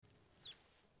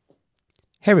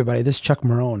Hey everybody, this is Chuck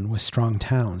Marone with Strong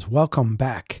Towns. Welcome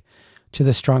back to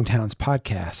the Strong Towns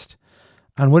podcast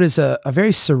on what is a very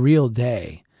surreal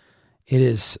day. It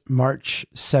is March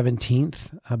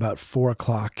 17th, about 4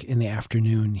 o'clock in the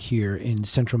afternoon here in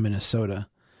central Minnesota.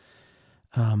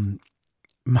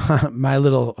 My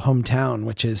little hometown,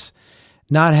 which has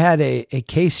not had a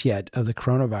case yet of the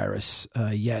coronavirus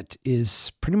yet,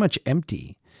 is pretty much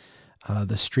empty.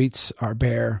 The streets are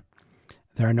bare.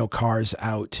 There are no cars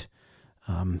out.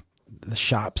 The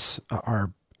shops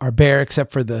are bare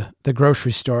except for the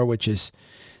grocery store, which is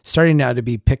starting now to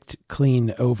be picked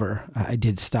clean over. I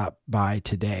did stop by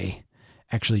today,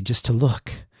 actually, just to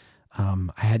look. I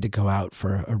had to go out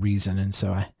for a reason, and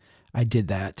so I did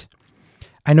that.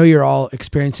 I know you're all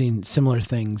experiencing similar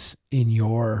things in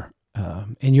your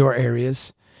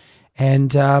areas,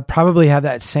 and probably have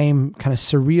that same kind of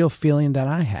surreal feeling that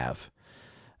I have.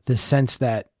 The sense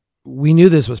that we knew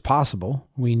this was possible.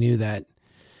 We knew that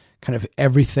kind of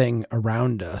everything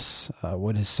around us,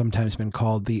 what has sometimes been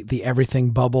called the everything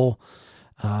bubble.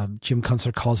 Jim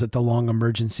Kunstler calls it the long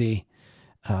emergency.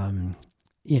 You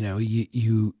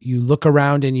look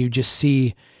around and you just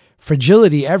see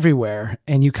fragility everywhere,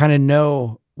 and you kind of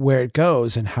know where it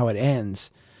goes and how it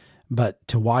ends. But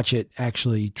to watch it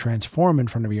actually transform in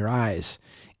front of your eyes,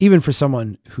 even for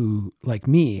someone who, like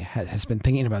me, has been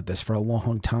thinking about this for a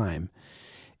long time,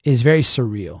 is very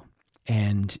surreal.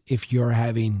 And if you're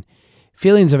having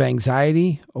feelings of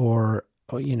anxiety or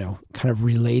kind of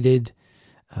related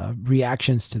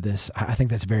reactions to this, I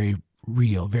think that's very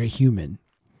real, very human.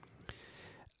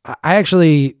 I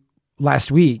actually,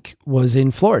 last week, was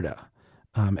in Florida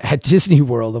at Disney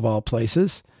World, of all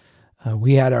places.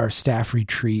 We had our staff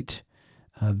retreat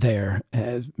there.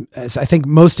 As I think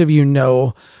most of you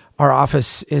know, our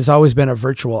office has always been a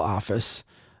virtual office.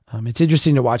 It's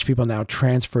interesting to watch people now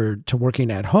transfer to working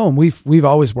at home. We've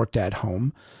always worked at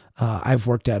home. I've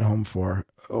worked at home for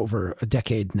over a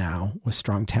decade now with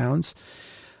Strong Towns.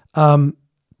 Our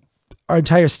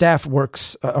entire staff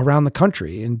works around the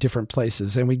country in different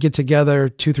places, and we get together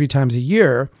 2-3 times a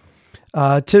year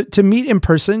to meet in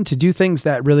person, to do things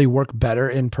that really work better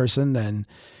in person than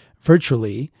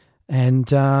virtually.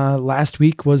 And last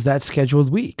week was that scheduled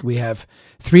week. We have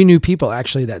 3 new people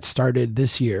actually that started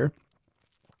this year.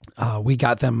 We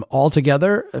got them all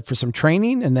together for some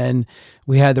training, and then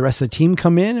we had the rest of the team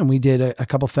come in, and we did a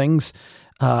couple things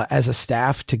as a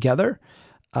staff together.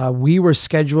 We were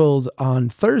scheduled on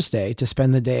Thursday to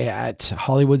spend the day at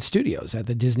Hollywood Studios at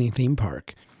the Disney theme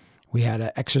park. We had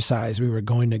an exercise we were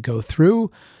going to go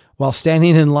through while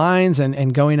standing in lines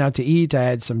and going out to eat. I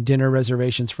had some dinner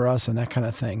reservations for us and that kind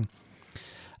of thing.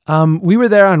 We were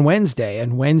there on Wednesday,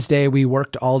 and Wednesday we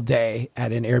worked all day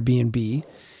at an Airbnb.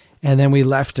 And then we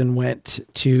left and went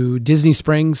to Disney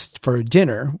Springs for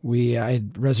dinner. I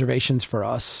had reservations for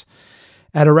us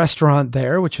at a restaurant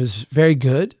there, which was very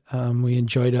good. We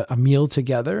enjoyed a meal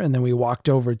together, and then we walked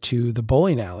over to the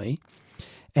bowling alley.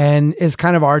 And as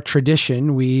kind of our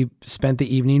tradition, we spent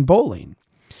the evening bowling.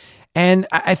 And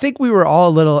I think we were all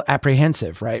a little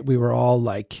apprehensive, right? We were all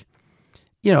like,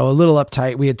 a little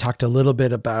uptight. We had talked a little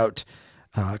bit about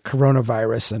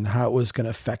coronavirus and how it was going to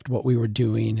affect what we were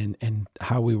doing and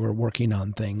how we were working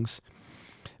on things.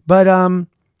 But,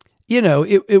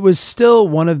 it was still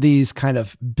one of these kind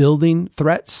of building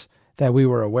threats that we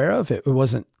were aware of. It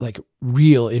wasn't like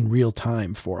in real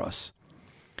time for us.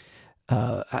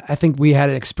 I think we had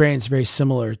an experience very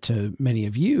similar to many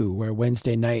of you, where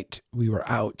Wednesday night we were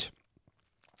out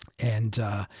and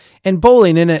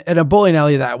bowling in a bowling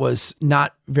alley that was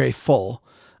not very full.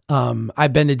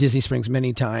 I've been to Disney Springs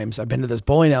many times. I've been to this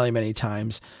bowling alley many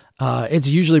times. It's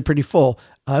usually pretty full.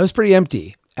 It was pretty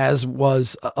empty, as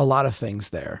was a lot of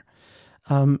things there.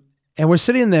 And we're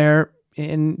sitting there,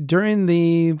 and during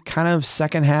the kind of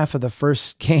second half of the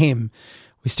first game,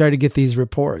 we started to get these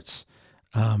reports.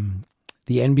 The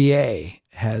NBA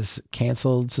has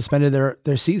suspended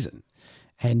their season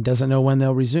and doesn't know when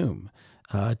they'll resume.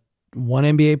 One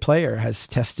NBA player has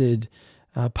tested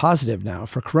positive now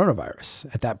for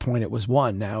coronavirus. At that point, it was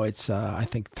 1. Now it's, I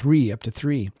think, 3, up to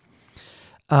 3.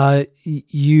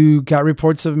 You got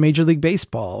reports of Major League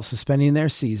Baseball suspending their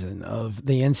season, of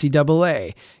the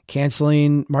NCAA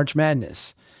canceling March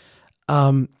Madness.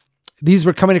 These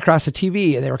were coming across the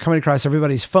TV, and they were coming across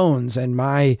everybody's phones, and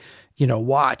my,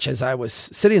 watch as I was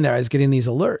sitting there, I was getting these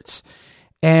alerts.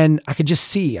 And I could just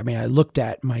see, I looked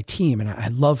at my team, and I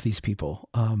love these people.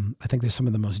 I think they're some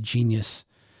of the most genius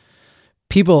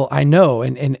people I know,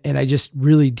 and I just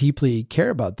really deeply care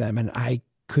about them. And I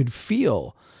could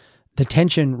feel the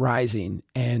tension rising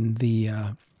and the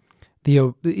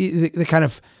kind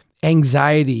of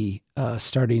anxiety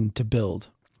starting to build.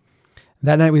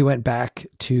 That night we went back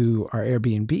to our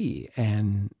Airbnb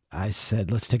and I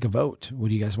said, let's take a vote. What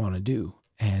do you guys want to do?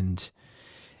 And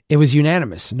it was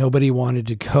unanimous. Nobody wanted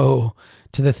to go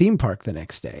to the theme park the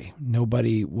next day.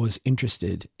 Nobody was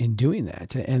interested in doing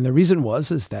that. And the reason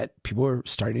is that people were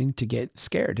starting to get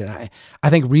scared. And I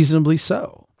think reasonably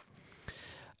so.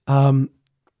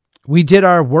 We did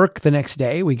our work the next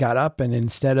day. We got up and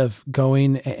instead of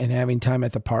going and having time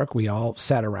at the park, we all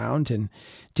sat around and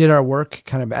did our work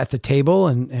kind of at the table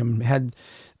and had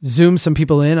Zoomed some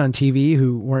people in on TV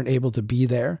who weren't able to be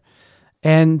there.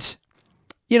 And,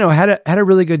 had a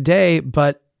really good day.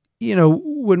 But,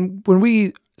 when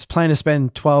we plan to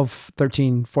spend 12,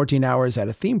 13, 14 hours at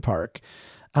a theme park,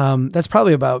 that's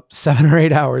probably about 7 or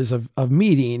 8 hours of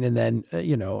meeting and then,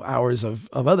 hours of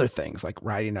other things like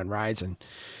riding on rides and,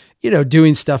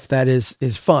 doing stuff that is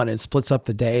fun and splits up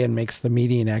the day and makes the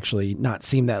meeting actually not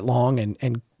seem that long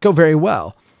and go very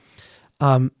well.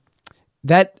 We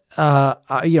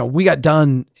got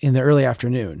done in the early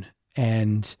afternoon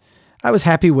and I was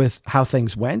happy with how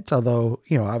things went, although,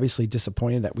 obviously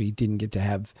disappointed that we didn't get to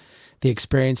have the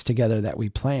experience together that we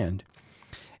planned.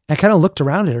 I kind of looked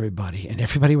around at everybody and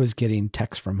everybody was getting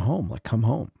texts from home, like, come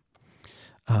home.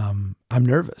 I'm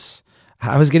nervous.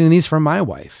 I was getting these from my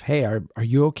wife. Hey, are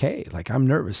you okay? Like, I'm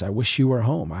nervous. I wish you were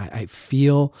home. I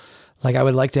feel like I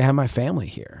would like to have my family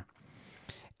here.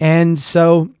 And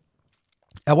so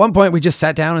at one point we just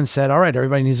sat down and said, all right,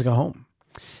 everybody needs to go home.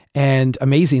 And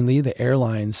amazingly, the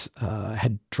airlines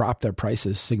had dropped their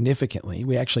prices significantly.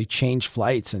 We actually changed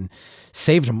flights and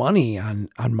saved money on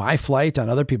my flight, on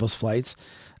other people's flights,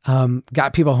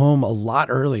 got people home a lot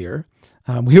earlier.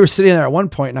 We were sitting there at one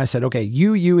point and I said, okay,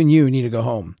 you and you need to go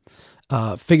home.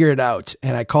 Figure it out.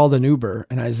 And I called an Uber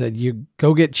and I said, you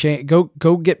go get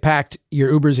packed.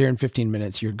 Your Uber's here in 15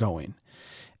 minutes. You're going.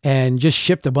 And just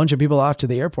shipped a bunch of people off to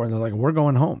the airport and they're like, we're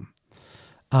going home.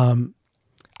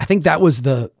 I think that was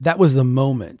the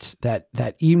moment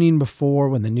that evening before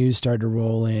when the news started to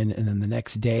roll in. And then the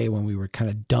next day when we were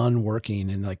kind of done working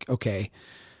and like, okay,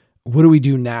 what do we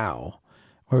do now?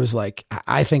 Where it was like,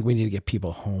 I think we need to get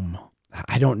people home.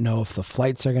 I don't know if the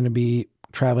flights are going to be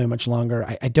traveling much longer.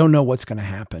 I don't know what's going to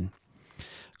happen.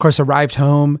 Of course, arrived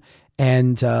home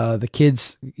and the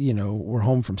kids, were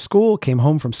home from school, came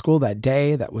home from school that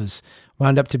day. That was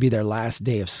wound up to be their last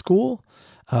day of school.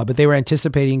 But they were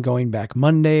anticipating going back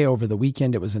Monday. Over the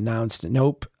weekend, it was announced,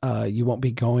 nope, you won't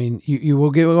be going. You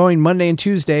will be going Monday and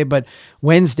Tuesday, but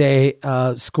Wednesday,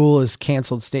 school is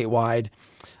canceled statewide.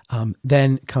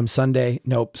 Then come Sunday,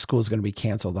 nope, school is going to be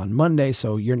canceled on Monday,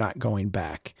 so you're not going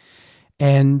back.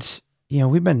 And,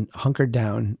 we've been hunkered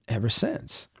down ever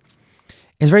since.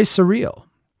 It's very surreal.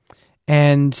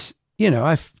 And,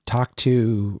 I've talked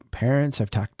to parents, I've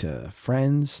talked to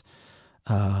friends,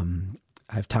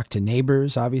 I've talked to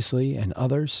neighbors, obviously, and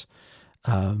others.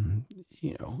 There's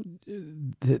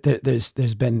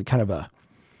been kind of a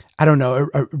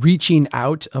reaching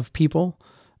out of people,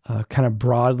 kind of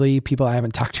broadly, people I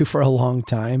haven't talked to for a long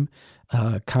time,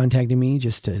 contacting me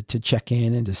just to check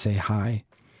in and to say hi.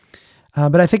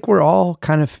 But I think we're all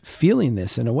kind of feeling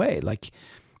this in a way. Like,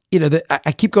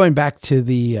 I keep going back to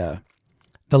the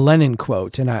Lenin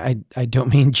quote, and I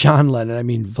don't mean John Lennon, I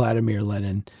mean Vladimir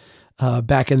Lenin.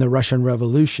 Back in the Russian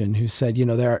Revolution, who said,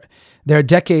 there are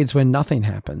decades when nothing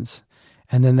happens,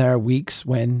 and then there are weeks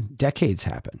when decades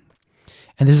happen.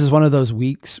 And this is one of those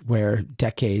weeks where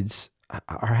decades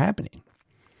are happening.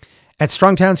 At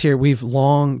Strong Towns here, we've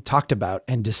long talked about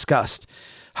and discussed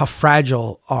how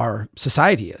fragile our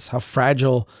society is, how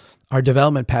fragile our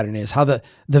development pattern is, how the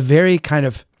very kind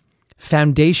of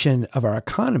foundation of our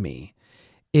economy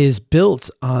is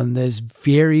built on this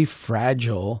very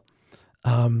fragile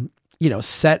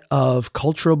set of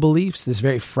cultural beliefs, this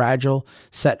very fragile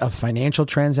set of financial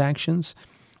transactions,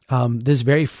 this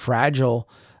very fragile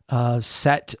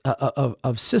set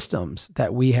of systems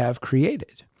that we have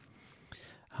created.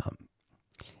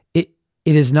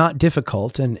 It is not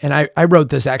difficult, and I wrote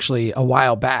this actually a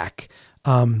while back.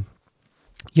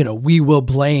 We will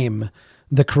blame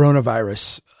the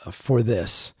coronavirus for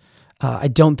this. I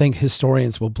don't think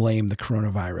historians will blame the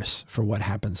coronavirus for what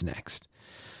happens next.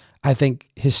 I think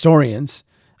historians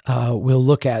will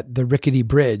look at the rickety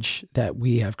bridge that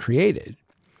we have created,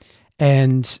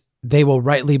 and they will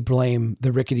rightly blame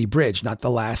the rickety bridge, not the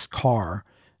last car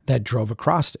that drove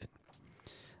across it.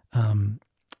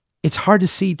 It's hard to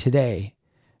see today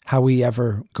how we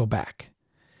ever go back.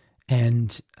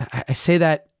 And I say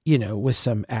that, with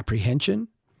some apprehension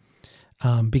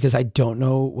because I don't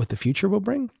know what the future will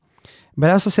bring.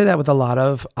 But I also say that with a lot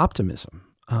of optimism.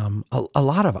 A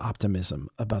lot of optimism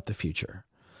about the future.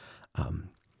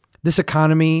 This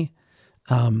economy,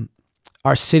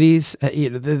 our cities,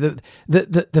 the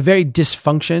very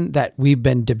dysfunction that we've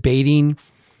been debating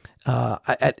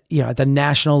at the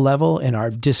national level in our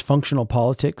dysfunctional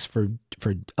politics for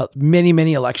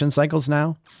many election cycles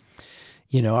now.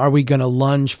 Are we going to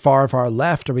lunge far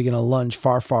left? Are we going to lunge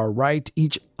far right?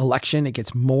 Each election, it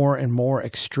gets more and more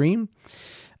extreme,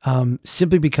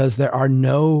 simply because there are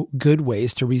no good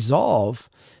ways to resolve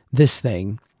this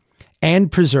thing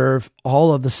and preserve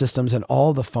all of the systems and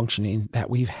all the functioning that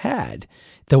we've had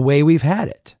the way we've had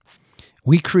it.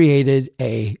 We created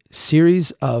a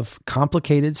series of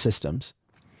complicated systems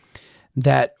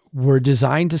that were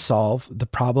designed to solve the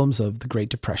problems of the Great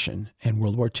Depression and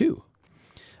World War II.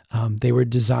 They were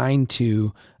designed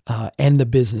to end the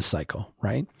business cycle,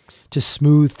 right? To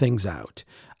smooth things out,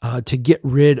 to get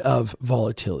rid of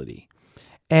volatility.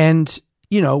 And,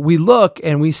 we look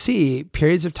and we see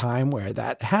periods of time where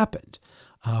that happened,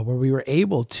 where we were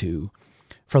able to,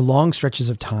 for long stretches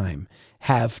of time,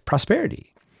 have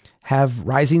prosperity, have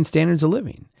rising standards of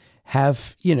living,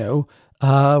 have, we're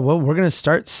going to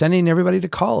start sending everybody to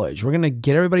college. We're going to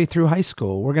get everybody through high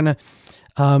school. We're going to,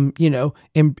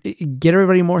 get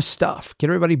everybody more stuff, get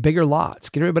everybody bigger lots,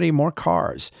 get everybody more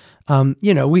cars.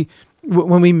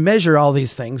 When we measure all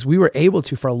these things, we were able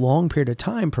to, for a long period of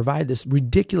time, provide this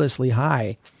ridiculously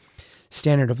high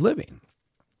standard of living.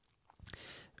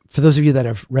 For those of you that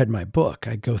have read my book,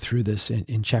 I go through this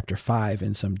in chapter 5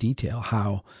 in some detail,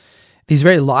 how these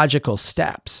very logical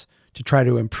steps to try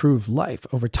to improve life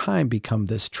over time become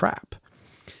this trap.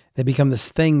 They become this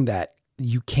thing that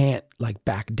you can't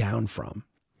back down from.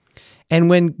 And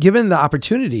when given the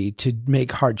opportunity to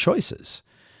make hard choices,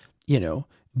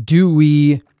 do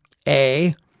we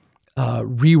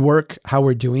rework how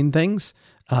we're doing things,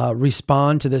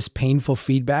 respond to this painful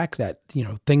feedback that,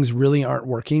 things really aren't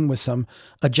working with some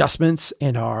adjustments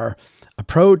in our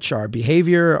approach, our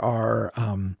behavior, our,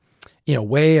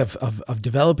 way of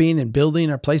developing and building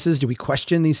our places? Do we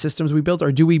question these systems we built,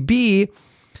 or do we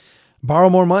borrow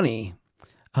more money,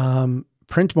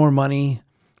 print more money,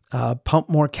 pump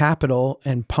more capital,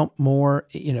 and pump more,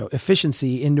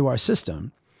 efficiency into our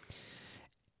system,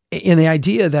 in the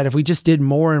idea that if we just did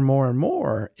more and more and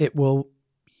more, it will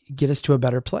get us to a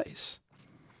better place?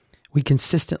 We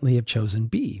consistently have chosen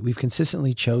B. We've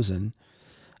consistently chosen,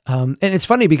 and it's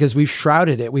funny because we've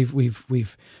shrouded it.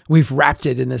 We've wrapped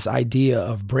it in this idea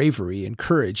of bravery and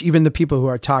courage. Even the people who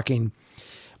are talking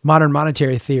modern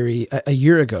monetary theory a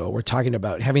year ago were talking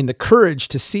about having the courage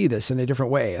to see this in a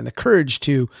different way and the courage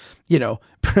to,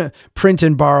 print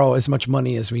and borrow as much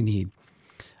money as we need.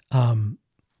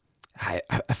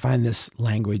 I find this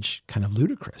language kind of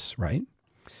ludicrous, right?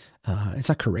 It's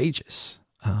not courageous.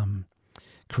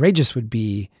 Courageous would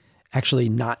be actually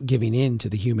not giving in to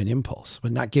the human impulse,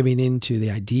 but not giving in to the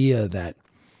idea that,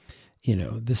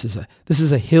 this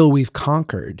is a hill we've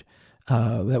conquered,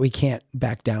 that we can't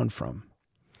back down from.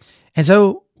 And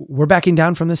so we're backing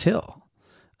down from this hill.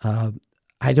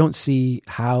 I don't see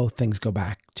how things go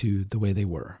back to the way they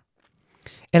were.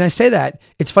 And I say that,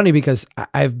 it's funny because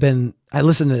I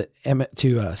listen to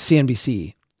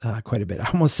CNBC quite a bit. I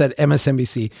almost said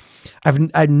MSNBC.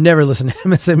 I've never listened to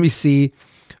MSNBC,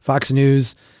 Fox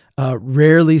News,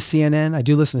 rarely CNN. I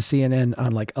do listen to CNN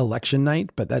on election night,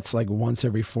 but that's once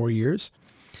every 4 years.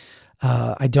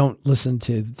 I don't listen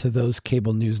to those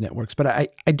cable news networks, but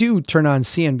I do turn on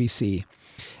CNBC.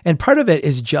 And part of it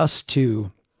is just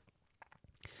to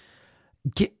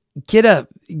get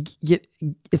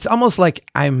it's almost like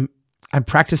I'm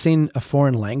practicing a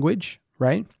foreign language,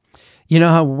 right? You know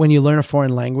how when you learn a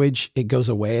foreign language, it goes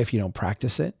away if you don't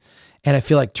practice it. And I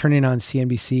feel like turning on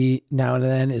CNBC now and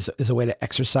then is a way to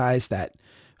exercise that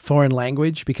foreign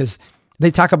language, because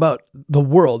they talk about the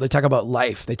world, they talk about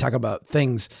life, they talk about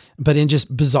things, but in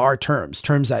just bizarre terms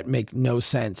that make no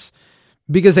sense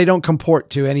because they don't comport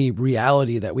to any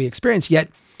reality that we experience. Yet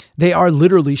they are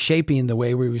literally shaping the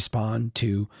way we respond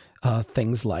to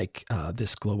things like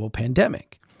this global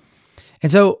pandemic.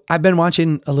 And so I've been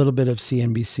watching a little bit of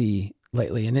CNBC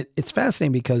lately, and it's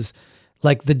fascinating because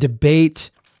the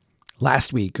debate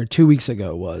last week or 2 weeks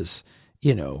ago was,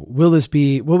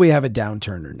 will we have a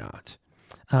downturn or not?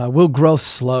 Will growth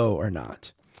slow or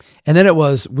not? And then it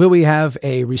was, will we have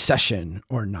a recession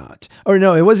or not? Or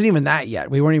no, it wasn't even that yet.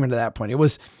 We weren't even to that point. It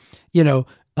was, will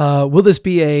this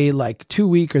be a 2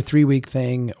 week or 3 week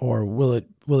thing, or will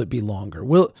it be longer?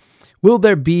 Will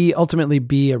there ultimately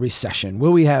be a recession?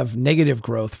 Will we have negative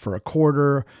growth for a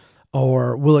quarter,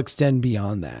 or will it extend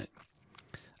beyond that?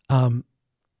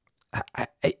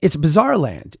 It's bizarre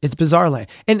land. It's bizarre land.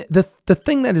 And the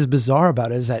thing that is bizarre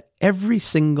about it is that every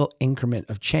single increment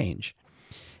of change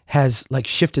has like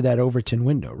shifted that Overton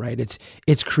window, right?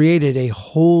 It's created a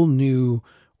whole new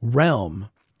realm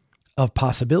of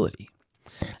possibility.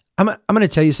 I'm going to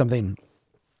tell you something,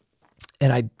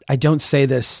 and I don't say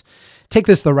this, take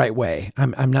this the right way.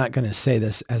 I'm not going to say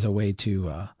this as a way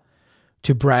to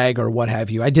brag or what have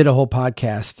you. I did a whole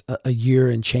podcast a year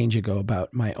and change ago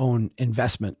about my own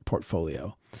investment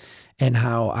portfolio and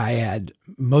how I had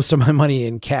most of my money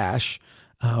in cash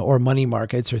or money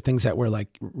markets or things that were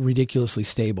like ridiculously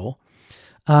stable.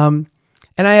 And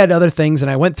I had other things, and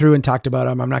I went through and talked about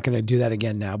them. I'm not going to do that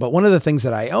again now. But one of the things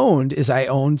that I owned is I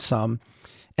owned some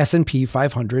S&P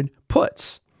 500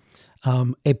 puts.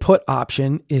 A put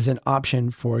option is an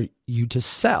option for you to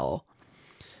sell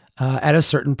at a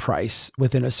certain price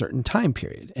within a certain time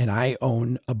period. And I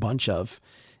own a bunch of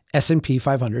S&P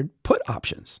 500 put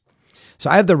options. So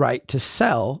I have the right to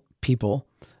sell people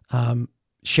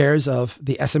shares of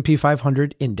the S&P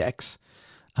 500 index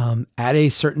at a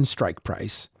certain strike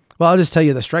price. Well, I'll just tell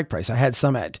you the strike price. I had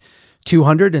some at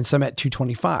 200 and some at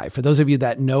 225. For those of you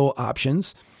that know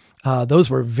options, those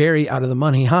were very out of the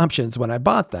money options when I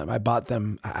bought them. I bought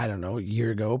them, I don't know, a year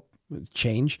ago,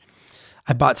 change.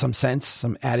 I bought some cents,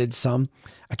 some added some.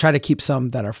 I try to keep some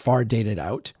that are far dated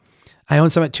out. I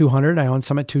own some at 200. I own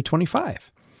some at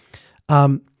 225.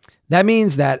 That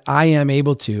means that I am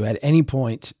able to, at any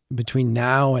point between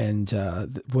now and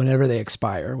whenever they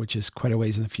expire, which is quite a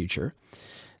ways in the future,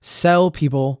 sell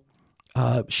people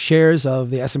shares of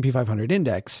the S&P 500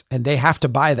 index, and they have to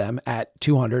buy them at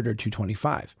 200 or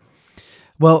 225.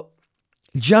 Well,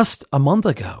 just a month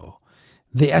ago,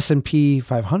 the S&P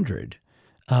 500,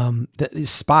 the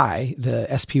SPY, the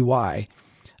SPY,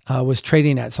 was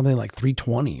trading at something like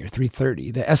 320 or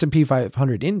 330. The S&P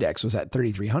 500 index was at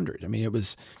 3,300. I mean, it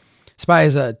was, SPY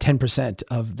is a 10%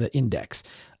 of the index.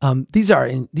 These are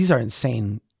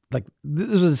insane. Like,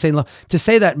 this was insane. To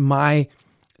say that my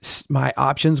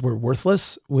options were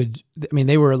worthless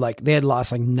they had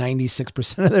lost like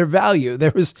 96% of their value.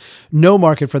 There was no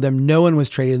market for them. No one was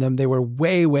trading them. They were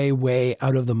way, way, way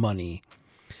out of the money.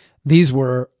 These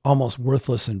were almost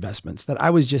worthless investments that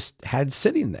I had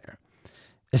sitting there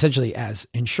essentially as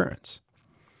insurance.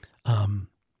 On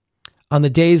the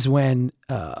days when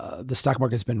the stock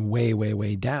market's been way, way,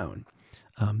 way down,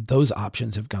 those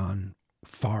options have gone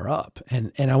far up.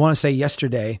 And I want to say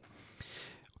yesterday,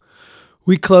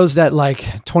 we closed at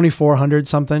like 2,400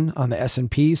 something on the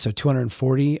S&P. So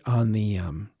 240 on the,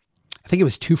 I think it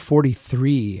was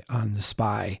 243 on the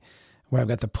SPY where I've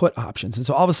got the put options. And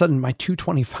so all of a sudden my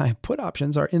 225 put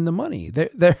options are in the money.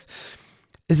 There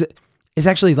is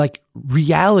actually like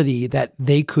reality that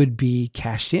they could be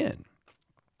cashed in.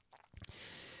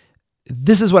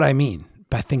 This is what I mean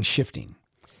by things shifting.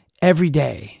 Every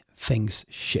day things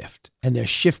shift, and they're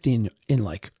shifting in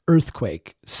like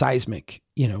earthquake, seismic,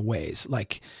 ways,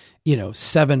 like,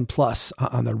 7+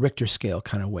 on the Richter scale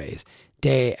kind of ways,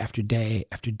 day after day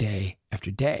after day after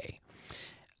day.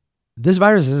 This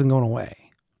virus isn't going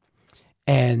away.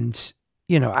 And,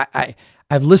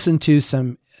 I've listened to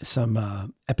some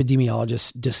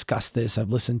epidemiologists discuss this. I've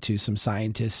listened to some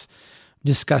scientists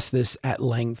discuss this at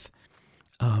length.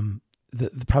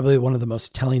 Probably one of the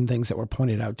most telling things that were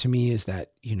pointed out to me is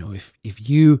that, if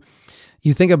you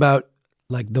think about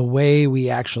like the way we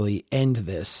actually end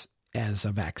this as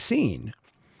a vaccines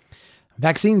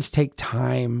take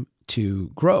time to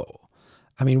grow.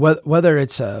 I mean, whether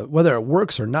it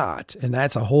works or not, and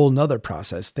that's a whole nother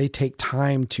process, they take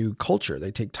time to culture.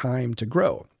 They take time to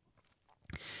grow.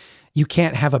 You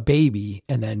can't have a baby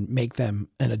and then make them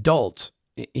an adult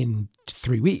in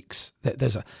 3 weeks.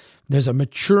 There's a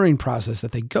maturing process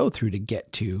that they go through to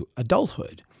get to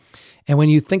adulthood. And when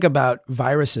you think about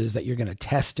viruses that you're going to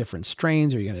test different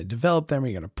strains, or you're going to develop them, or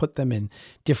you're going to put them in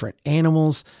different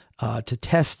animals to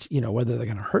test, whether they're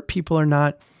going to hurt people or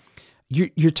not,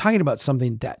 you're talking about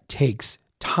something that takes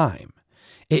time.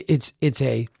 It's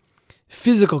a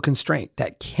physical constraint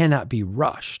that cannot be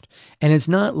rushed. And it's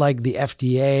not like the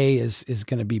FDA is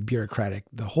going to be bureaucratic.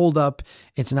 The holdup,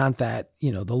 it's not that,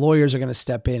 the lawyers are going to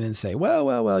step in and say,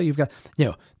 well, you've got,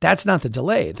 that's not the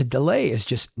delay. The delay is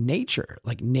just nature.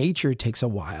 Like, nature takes a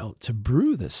while to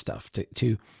brew this stuff,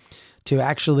 to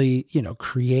actually,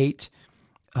 create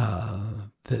the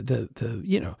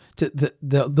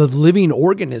living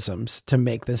organisms to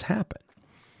make this happen.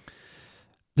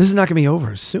 This is not going to be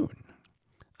over soon.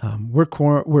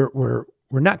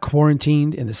 We're not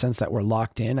quarantined in the sense that we're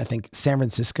locked in. I think San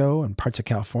Francisco and parts of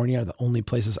California are the only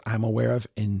places I'm aware of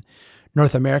in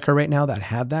North America right now that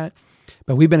have that.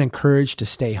 But we've been encouraged to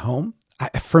stay home.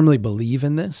 I firmly believe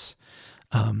in this.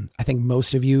 I think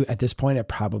most of you at this point have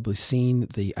probably seen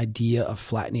the idea of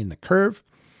flattening the curve.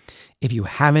 If you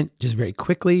haven't, just very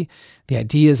quickly, the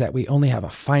idea is that we only have a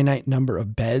finite number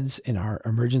of beds in our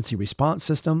emergency response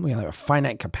system. We only have a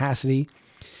finite capacity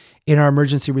in our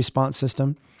emergency response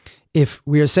system. If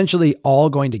we're essentially all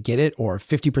going to get it, or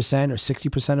 50% or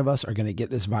 60% of us are going to get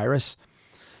this virus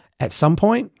at some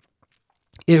point,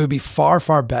 it would be far,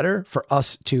 far better for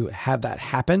us to have that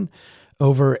happen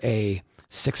over a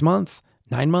 6-month,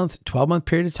 9-month, 12-month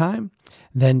period of time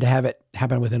than to have it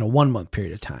happen within a 1-month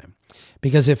period of time.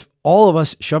 Because if all of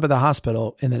us show up at the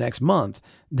hospital in the next month,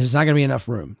 there's not going to be enough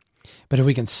room. But if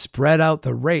we can spread out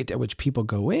the rate at which people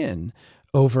go in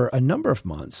over a number of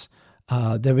months,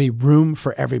 there'll be room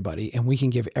for everybody, and we can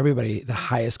give everybody the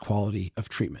highest quality of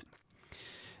treatment.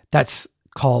 That's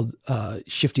called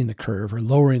shifting the curve, or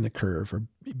lowering the curve, or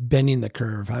bending the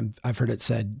curve. I've heard it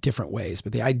said different ways,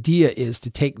 but the idea is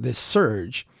to take this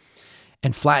surge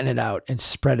and flatten it out and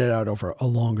spread it out over a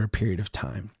longer period of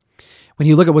time. When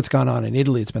you look at what's gone on in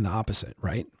Italy, it's been the opposite,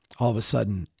 right? All of a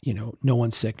sudden, no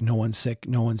one's sick, no one's sick,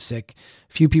 no one's sick.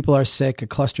 Few people are sick, a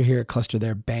cluster here, a cluster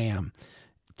there, bam.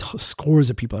 Scores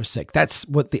of people are sick. That's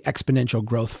what the exponential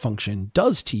growth function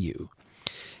does to you.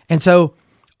 And so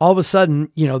all of a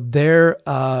sudden, they're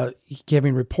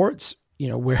giving reports,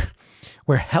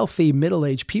 where healthy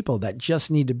middle-aged people that just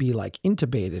need to be like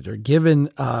intubated or given,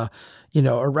 a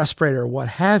respirator or what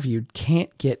have you,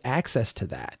 can't get access to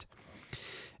that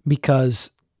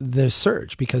because there's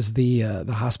surge, because the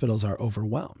hospitals are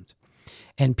overwhelmed,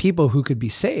 and people who could be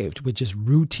saved with just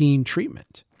routine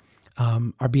treatment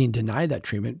are being denied that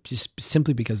treatment just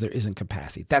simply because there isn't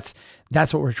capacity. That's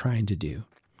what we're trying to do.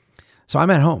 So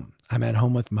I'm at home. I'm at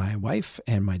home with my wife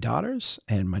and my daughters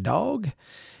and my dog.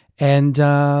 And,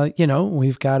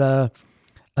 we've got a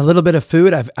little bit of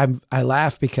food. I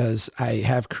laugh because I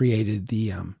have created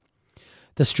the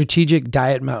strategic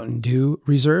Diet Mountain Dew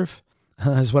reserve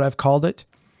is what I've called it.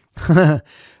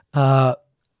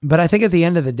 But I think at the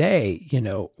end of the day,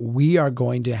 we are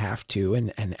going to have to,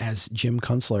 and as Jim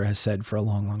Kunstler has said for a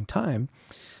long, long time,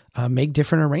 make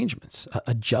different arrangements,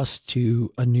 adjust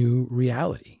to a new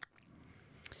reality.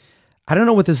 I don't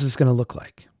know what this is going to look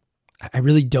like. I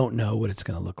really don't know what it's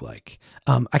going to look like.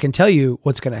 I can tell you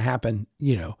what's going to happen,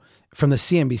 from the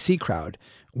CNBC crowd.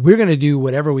 We're going to do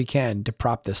whatever we can to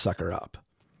prop this sucker up.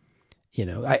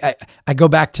 I go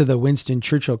back to the Winston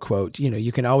Churchill quote,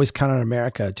 you can always count on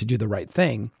America to do the right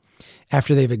thing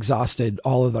after they've exhausted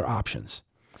all of their options.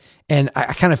 And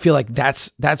I kind of feel like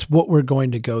that's what we're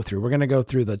going to go through. We're going to go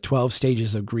through the 12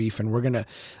 stages of grief, and we're going to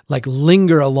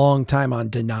linger a long time on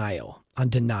denial,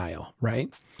 right?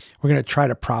 We're going to try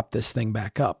to prop this thing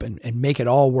back up and make it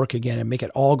all work again and make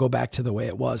it all go back to the way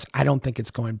it was. I don't think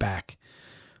it's going back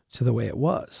to the way it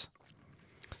was.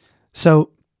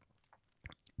 So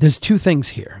there's two things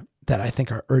here that I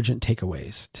think are urgent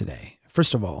takeaways today.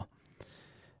 First of all,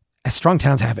 as Strong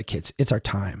Towns advocates, it's our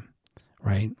time,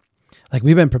 right?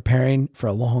 We've been preparing for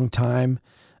a long time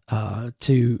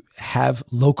to have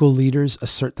local leaders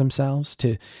assert themselves,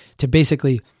 to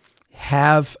basically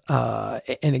have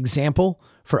an example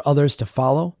for others to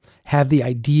follow, have the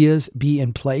ideas be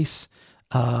in place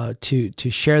to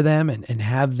share them and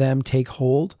have them take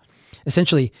hold.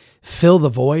 Essentially, fill the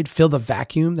void, fill the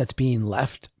vacuum that's being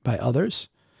left by others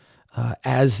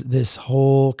as this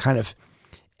whole kind of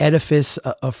edifice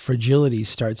of fragility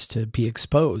starts to be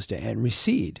exposed and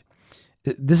recede.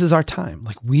 This is our time.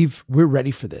 We're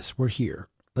ready for this. We're here.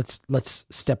 Let's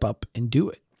step up and do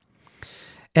it.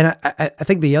 And I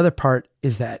think the other part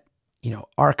is that,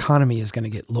 our economy is going to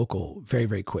get local very,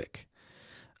 very quick.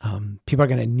 People are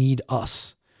going to need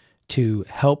us to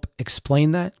help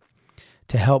explain that,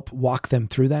 to help walk them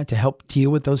through that, to help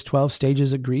deal with those 12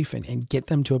 stages of grief and get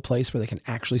them to a place where they can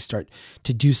actually start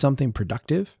to do something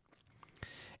productive.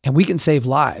 And we can save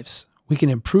lives. We can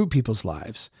improve people's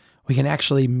lives. We can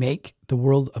actually make the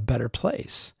world a better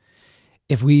place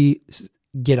if we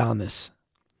get on this.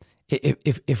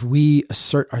 If we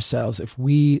assert ourselves, if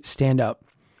we stand up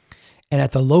and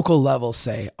at the local level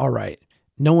say, all right,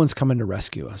 no one's coming to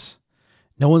rescue us.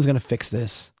 No one's going to fix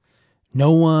this.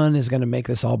 No one is going to make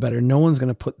this all better. No one's going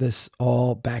to put this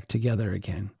all back together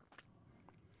again.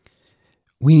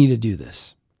 We need to do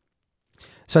this.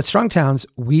 So at Strong Towns,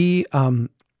 we have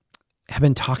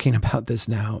been talking about this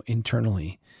now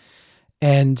internally.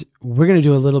 And we're going to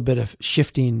do a little bit of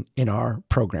shifting in our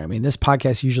programming. This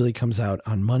podcast usually comes out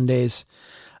on Mondays.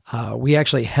 We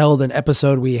actually held an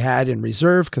episode we had in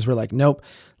reserve because we're like, nope,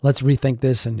 let's rethink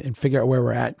this and figure out where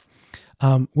we're at.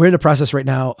 We're in the process right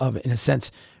now of, in a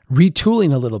sense,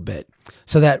 retooling a little bit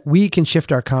so that we can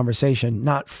shift our conversation,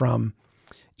 not from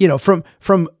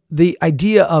the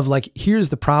idea of here's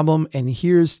the problem and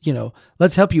here's,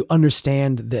 let's help you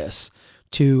understand this,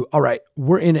 to, all right,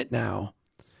 we're in it now.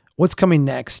 What's coming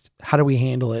next? How do we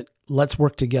handle it? Let's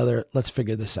work together. Let's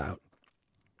figure this out.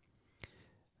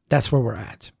 That's where we're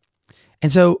at.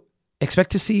 And so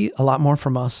expect to see a lot more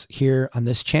from us here on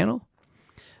this channel.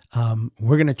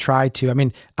 We're going to try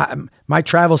to, my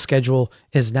travel schedule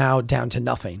is now down to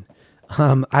nothing.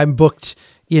 I'm booked,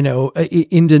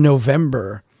 into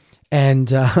November,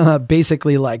 and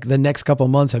basically like the next couple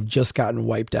of months have just gotten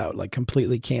wiped out, like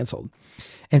completely canceled.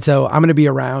 And so I'm going to be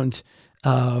around.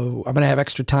 I'm going to have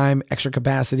extra time, extra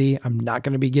capacity. I'm not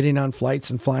going to be getting on flights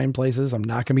and flying places. I'm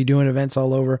not going to be doing events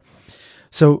all over.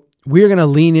 So we're going to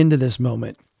lean into this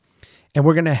moment, and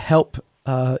we're going to help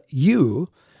you,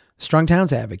 Strong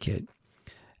Towns Advocate,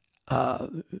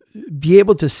 be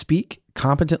able to speak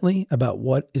competently about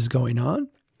what is going on,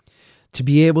 to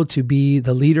be able to be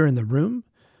the leader in the room,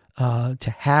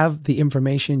 to have the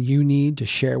information you need to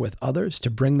share with others, to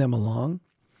bring them along,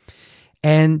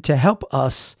 and to help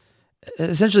us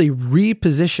essentially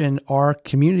reposition our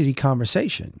community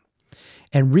conversation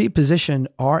and reposition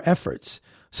our efforts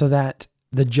so that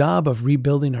the job of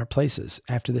rebuilding our places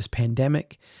after this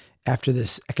pandemic, after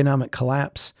this economic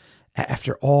collapse,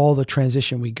 after all the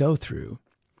transition we go through,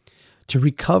 to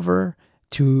recover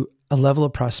to a level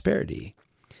of prosperity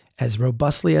as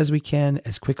robustly as we can,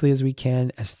 as quickly as we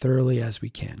can, as thoroughly as we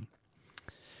can.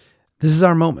 This is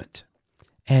our moment.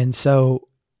 And so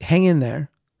hang in there.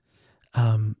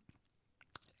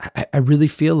 I really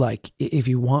feel like if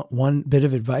you want one bit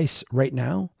of advice right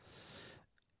now,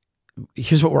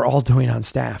 here's what we're all doing on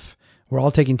staff. We're all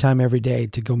taking time every day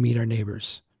to go meet our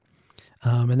neighbors.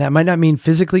 And that might not mean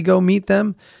physically go meet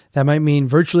them. That might mean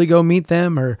virtually go meet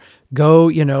them, or go,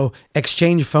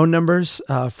 exchange phone numbers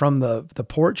from the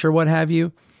porch or what have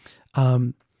you.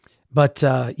 But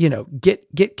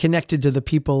get connected to the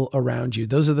people around you.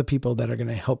 Those are the people that are going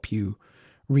to help you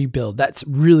rebuild. That's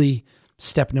really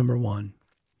step number one.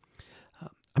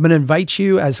 I'm going to invite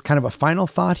you, as kind of a final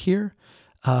thought here,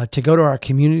 to go to our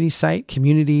community site,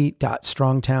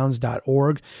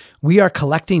 community.strongtowns.org. We are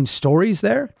collecting stories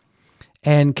there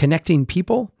and connecting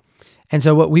people. And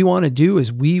so what we want to do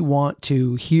is we want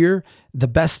to hear the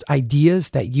best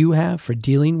ideas that you have for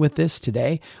dealing with this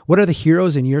today. What are the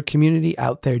heroes in your community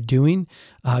out there doing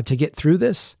to get through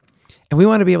this? And we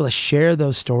want to be able to share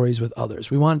those stories with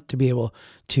others. We want to be able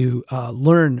to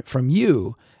learn from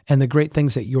you and the great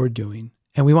things that you're doing.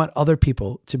 And we want other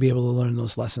people to be able to learn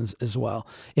those lessons as well.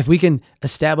 If we can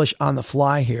establish on the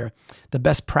fly here the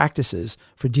best practices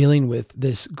for dealing with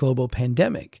this global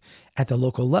pandemic at the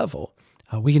local level,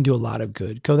 we can do a lot of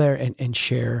good. Go there and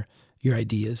share your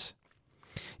ideas.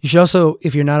 You should also,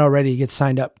 if you're not already, get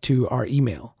signed up to our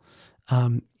email.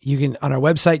 You can, on our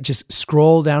website, just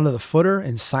scroll down to the footer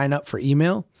and sign up for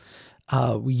email.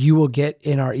 You will get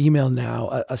in our email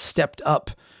now a stepped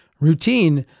up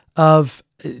routine of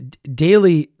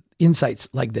daily insights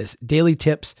like this, daily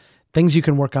tips, things you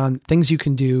can work on, things you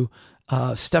can do,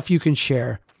 stuff you can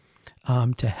share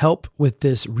to help with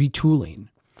this retooling,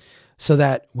 so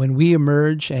that when we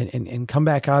emerge and come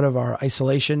back out of our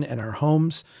isolation and our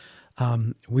homes,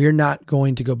 we're not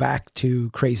going to go back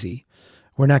to crazy.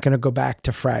 We're not going to go back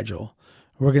to fragile.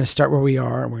 We're going to start where we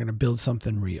are, and we're going to build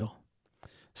something real,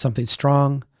 something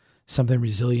strong, something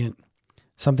resilient,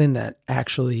 something that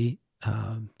actually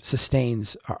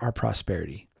sustains our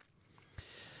prosperity.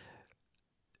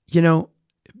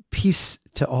 Peace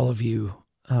to all of you,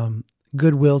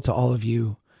 goodwill to all of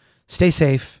you. Stay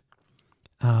safe.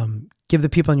 Give the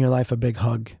people in your life a big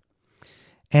hug.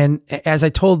 And as I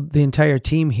told the entire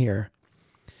team here,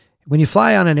 when you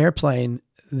fly on an airplane,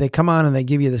 they come on and they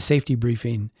give you the safety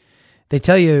briefing. They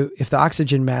tell you if the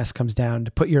oxygen mask comes down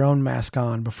to put your own mask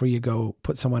on before you go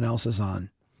put someone else's on.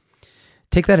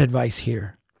 Take that advice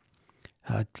here.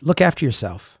 Look after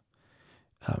yourself.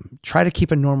 Try to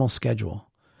keep a normal schedule.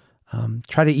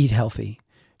 Try to eat healthy.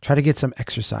 Try to get some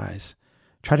exercise.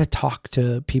 Try to talk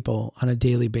to people on a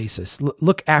daily basis.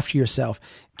 Look after yourself.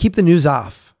 Keep the news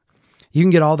off. You can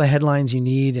get all the headlines you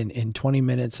need in 20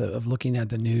 minutes of looking at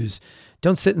the news.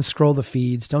 Don't sit and scroll the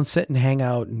feeds. Don't sit and hang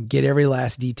out and get every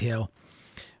last detail.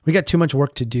 We got too much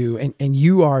work to do, and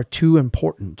you are too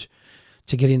important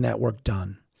to getting that work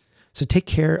done. So take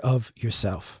care of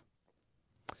yourself.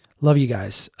 Love you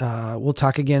guys. We'll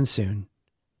talk again soon.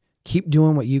 Keep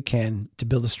doing what you can to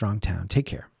build a strong town. Take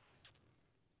care.